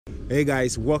Hey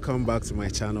guys, welcome back to my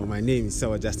channel. My name is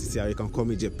Sawa Justice. You can call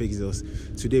me J Pixels.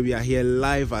 Today we are here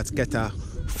live at Keta,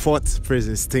 Fort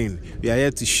Prison Stain. We are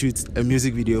here to shoot a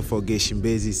music video for Geshin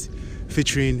Basis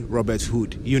featuring Robert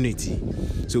Hood, Unity.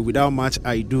 So without much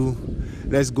ado,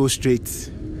 let's go straight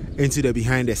into the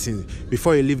behind the scenes.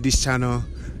 Before you leave this channel,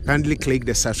 kindly click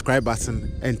the subscribe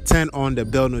button and turn on the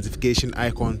bell notification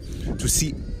icon to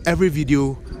see every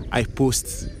video I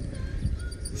post.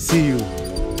 See you.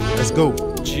 Let's go.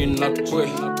 Geshin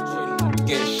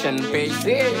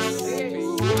Basis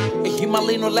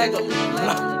Himalino Lego.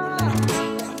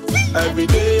 Every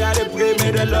day I dey pray,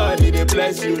 may the Lord He dey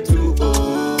bless you too.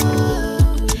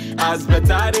 Oh, as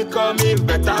better they call me,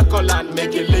 better call and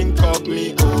make it link up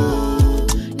me. Oh,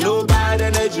 no bad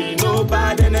energy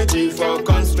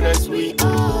for stress we.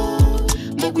 Oh,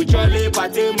 mogu jolly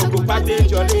party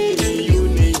jolly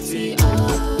unity.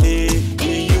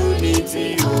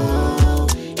 Unity.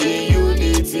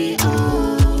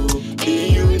 Unity,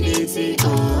 unity,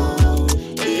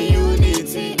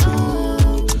 unity.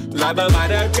 Laba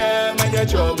madaka, manya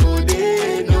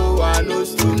chomude, no one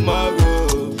knows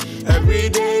tomorrow. Every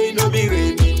day, no be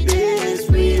rainy days,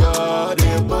 we all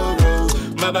dey borrow.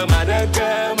 Maba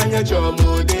madaka, manya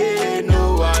chomude,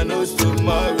 no one knows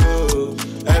tomorrow.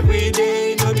 Every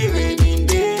day, no be rainy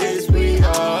days, we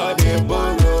all dey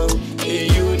borrow.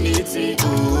 Unity,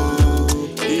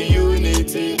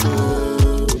 unity,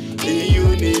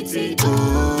 unity,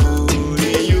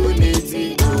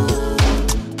 unity.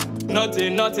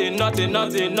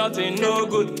 Nothing, no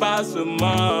good pass more.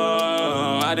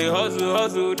 I dey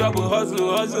hustle, double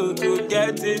hustle to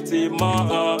get it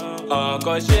more.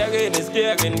 Cause sharing is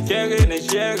caring is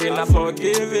sharing. I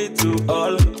forgive it to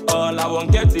all. I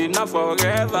won't get enough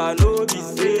forever. No be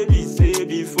say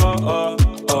before.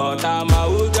 Time I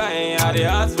will go I dey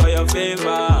ask for your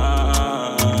favor.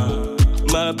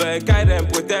 My back, guide and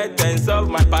protect and solve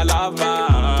my palaver.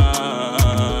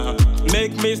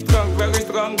 Make me strong, very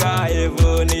strong,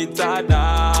 even it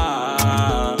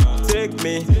harder. Take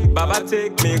me, Baba,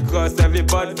 take me, cross every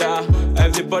border.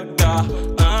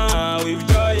 With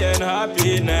joy and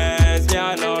happiness,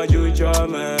 yeah, no, you joy,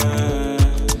 man.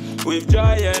 With joy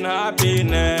and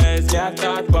happiness, yeah,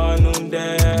 that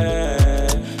panunde.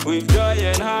 With joy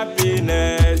and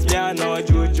happiness, yeah, no,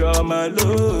 you joy, my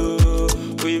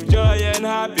love. With joy and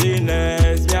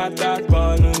happiness, yeah, that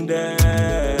panunde.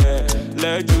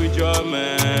 Let you joy,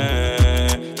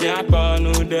 man, yeah,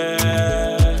 panunde.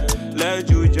 Let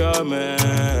you joy,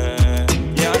 man,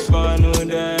 yeah,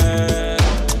 panunde.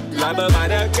 Laba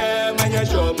madaka, manya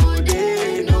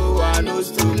chomude, no one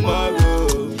knows tomorrow.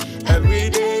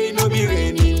 Every day, no be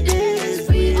rainy days,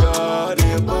 we all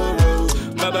dey borrow.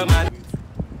 Maba madaka.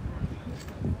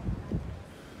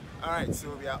 Alright,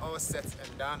 so we are all set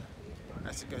and done.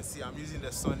 As you can see, I'm using the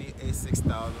Sony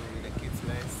A6000 with the kit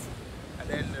lens and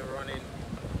then the running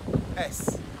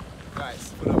S. Guys,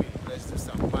 follow me, let's do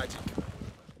some magic.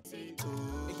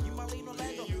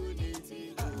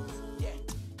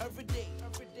 Every day,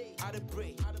 I dey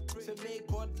pray. So may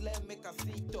God let make a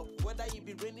seat up. Whether it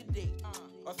be rainy day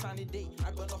or sunny day,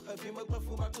 I gonna have him up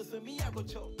for my cause me, I go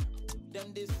chop.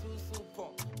 Them they so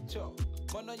pop, chop.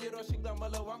 Mono you rushing down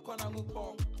mala one corner move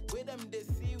on. Where them they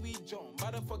see we John.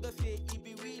 Madam forget say it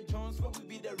be we Jones, but we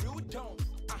be the real Jones.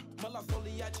 Mala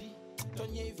soliaji,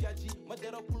 Tonye Viaji,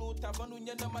 Madera Plo,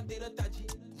 Tavanunya, Madera Taji.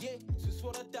 Yeah,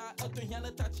 Suswata,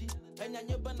 Atoyana Tachi, and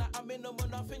Yabana Ameno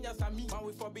Monafenya Sami. Man,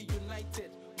 we for be united.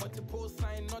 Multiple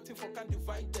sign, nothing for can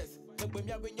divide us. But when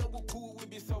you're cool, we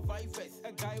be survivors.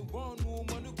 A guy one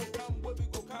woman who go come where we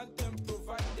go can't them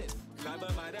provide this. Laba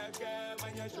madaka,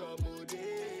 manya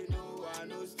chomude, no one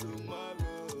knows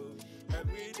tomorrow.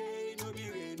 Every day, no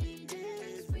be rainy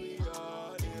days, we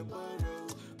all dey borrow.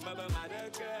 Maba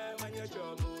madaka, manya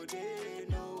chomude,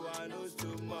 no one knows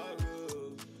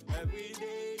tomorrow. Every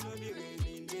day, no be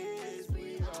rainy days,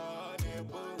 we all dey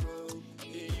borrow.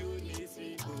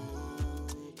 Unity,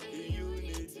 unity,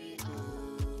 unity,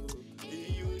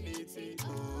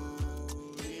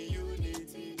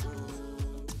 unity.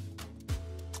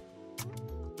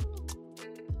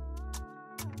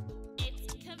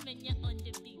 It's Kamenya on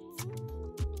the beat.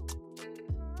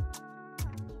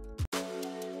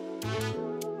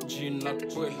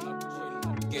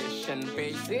 Geshin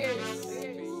Basis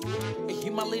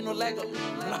Himalino Lego.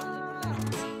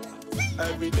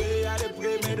 Every day I dey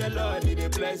pray, may the Lord He dey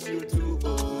bless you too.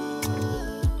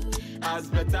 Oh, as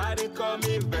better they call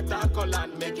me, better call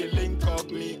and make it link up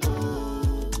me.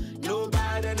 Oh, no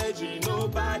bad energy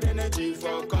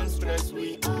for stress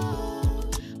we. Oh,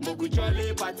 mogu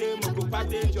jolly party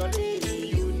jolly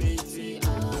unity.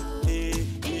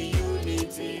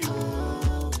 Unity,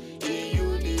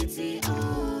 unity.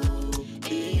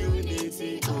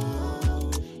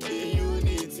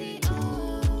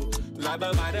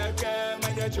 Laba madaka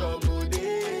manya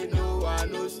chomude, no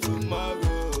one knows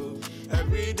tomorrow.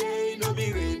 Every day no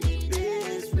be rainy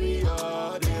days, we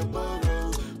all dey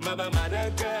borrow. Maba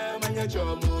madaka manya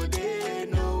chomude,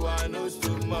 no one knows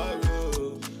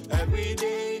tomorrow. Every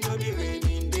day no be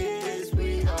rainy days,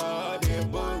 we all dey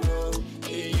borrow.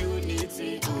 In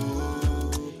unity,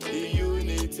 oh, in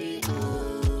unity,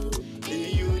 oh,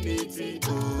 in unity,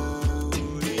 oh,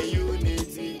 in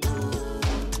unity, oh.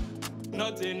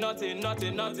 Nothing,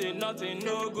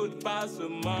 no good pass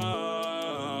more.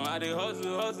 I dey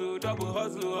hustle, double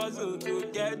hustle to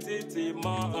get it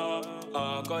more.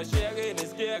 Cause sharing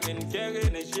is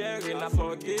caring is sharing. I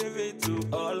forgive it to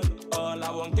all.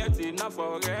 I won't get enough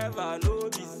forever. No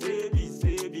be say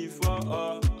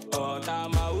before.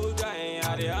 Time I will go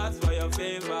I dey ask for your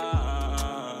favor.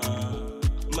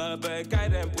 My back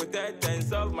guide and protect and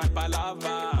solve my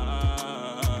palaver.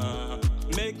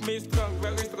 Make me strong,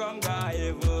 very stronger,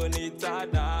 even it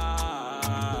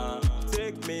harder.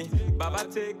 Take me, Baba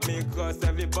take me, cross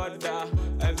every border.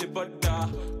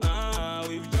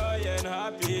 With joy and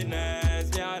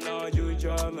happiness, yeah, no you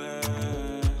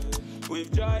man.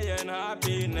 With joy and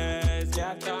happiness,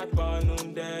 yeah, that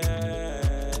panunde.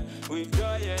 With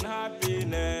joy and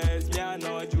happiness, yeah,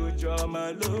 no you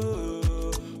malo.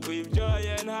 With joy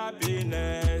and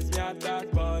happiness, yeah,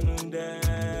 that panunde.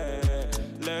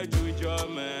 Let you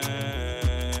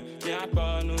man, yeah,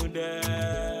 panunde.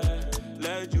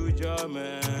 Let you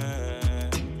man,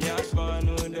 yeah,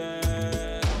 panunde.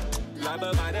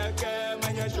 Laba madaka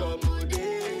manya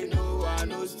chomude, no one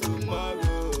knows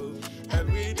tomorrow.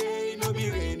 Every day no be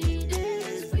rainy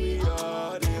days, we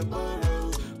all dey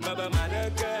borrow. Baba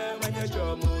madaka manya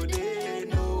chomude,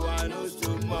 no one knows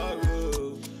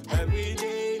tomorrow. Every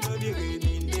day no be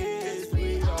rainy days,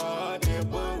 we all dey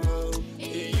borrow.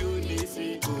 In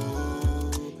unity,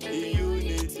 oh, in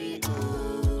unity,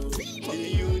 oh,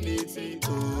 in unity,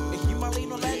 oh, In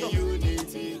Himalaya, in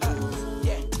unity, oh.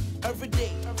 Yeah, every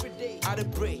day, I dey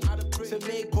pray. So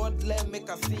may God let make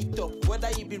a seat up. Whether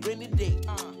it be rainy day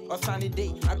or sunny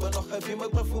day, I gonna have him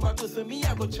up for my to me,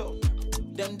 I go chop.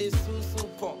 Them they soon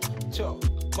pump, chop.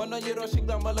 Mono you rushing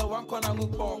down mala one corner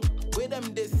move pump. Where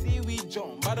them they see we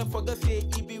jump. But I forget say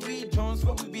it be we Jones,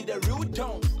 but we be the real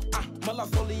Jones. Mala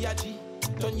soliaji.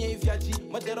 Tonye viaji,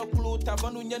 madera kulo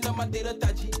tavanu nyana madera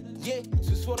taji. Yeah,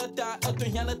 suswarata ato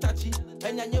hyana tachi.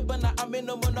 Enya nyebana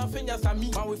ameno mona fenya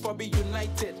sami. Man we for be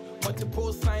united.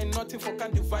 Multiple sign, nothing for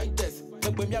can divide us.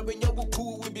 When you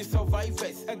cool, we be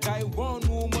survivors. A guy one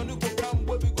woman who go come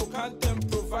where we go can't them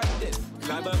provide this.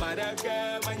 Laba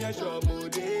madaka manya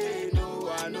chomude, no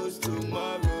one knows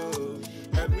tomorrow.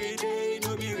 Every day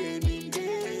no be rainy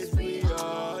days, we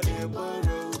all dey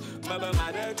borrow. Baba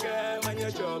madaka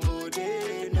manya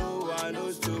chomude, no one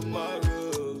knows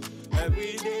tomorrow.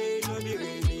 Every day no be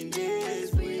rainy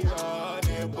days, we all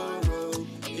dey borrow.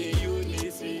 In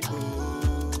unity,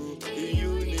 oh, in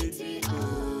unity,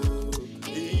 oh,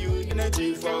 in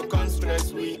unity for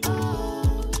constress we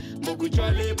oh. Mogu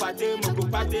jolly party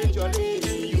jolly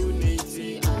in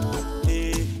unity, oh,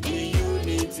 in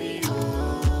unity,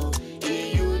 oh,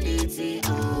 in unity,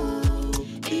 oh,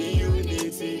 in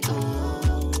unity,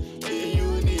 oh, in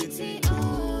unity,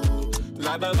 oh.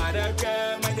 Laba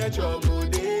madaka manya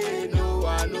chomude, no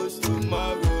one knows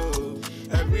tomorrow.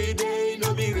 Every day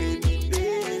no be rainy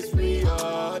days, we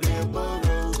all dey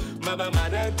borrow. Baba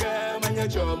madaka manya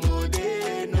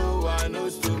chomude, no one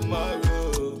knows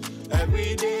tomorrow.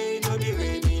 Every day no be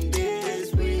rainy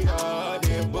days, we all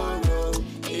dey borrow.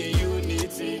 In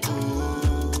unity,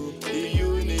 oh, in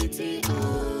unity,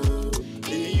 oh,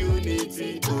 in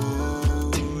unity,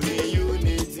 oh, in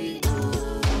unity,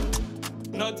 oh.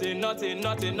 Nothing,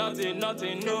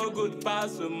 no good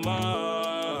pass more.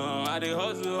 I dey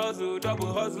hustle,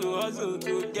 double hustle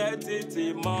to get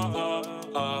it more.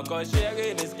 Cause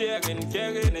sharing is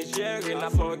caring is sharing. I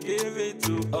forgive it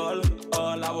to all.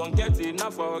 I won't get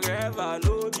enough forever.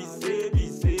 No be say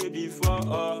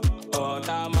before.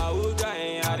 Time I will go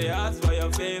I dey ask for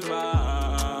your favor.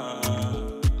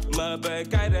 My back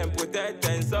guide and protect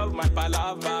and solve my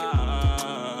palaver.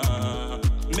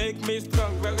 Make me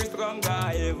strong, very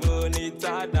stronger, even it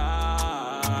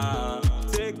harder.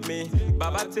 Take me,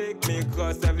 Baba take me,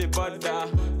 cross every border.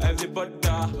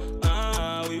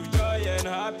 With joy and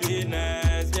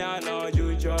happiness, yeah, no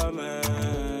you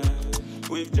man.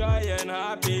 With joy and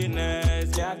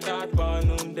happiness, yeah, that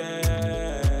panunde.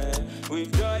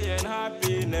 With joy and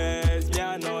happiness,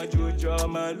 yeah, no you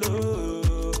malo.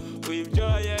 With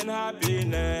joy and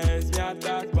happiness, yeah,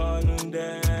 that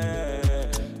panunde.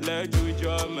 Let you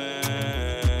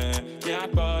man, yeah,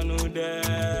 panunde.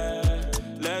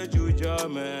 Let you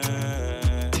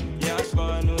man, yeah.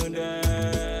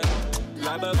 panunde.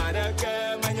 Laba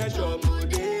manake manya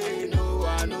shomude, no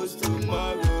one knows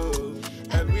tomorrow.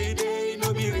 Every day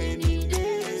no be raining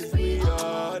days, we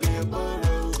all dey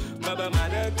borrow. Laba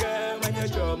manake manya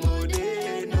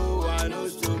shomude, no one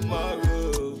knows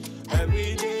tomorrow.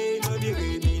 Every day no be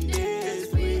raining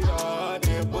days, we all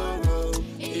dey borrow.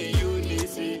 In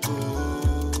unity,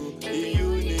 oh, in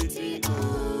unity,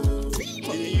 oh,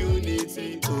 in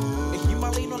unity, oh,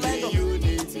 Himalaya in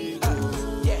unity,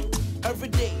 oh. yeah, every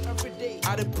day,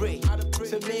 I dey pray.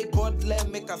 So may God let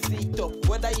make a seat up.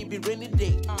 Whether it be rainy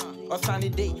day or sunny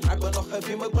day, I gonna have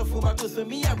him up for my to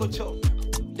me, I go chop.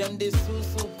 Them they soon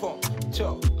pong,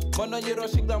 chop. Mono you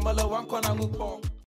rushing the mala one corner move pong.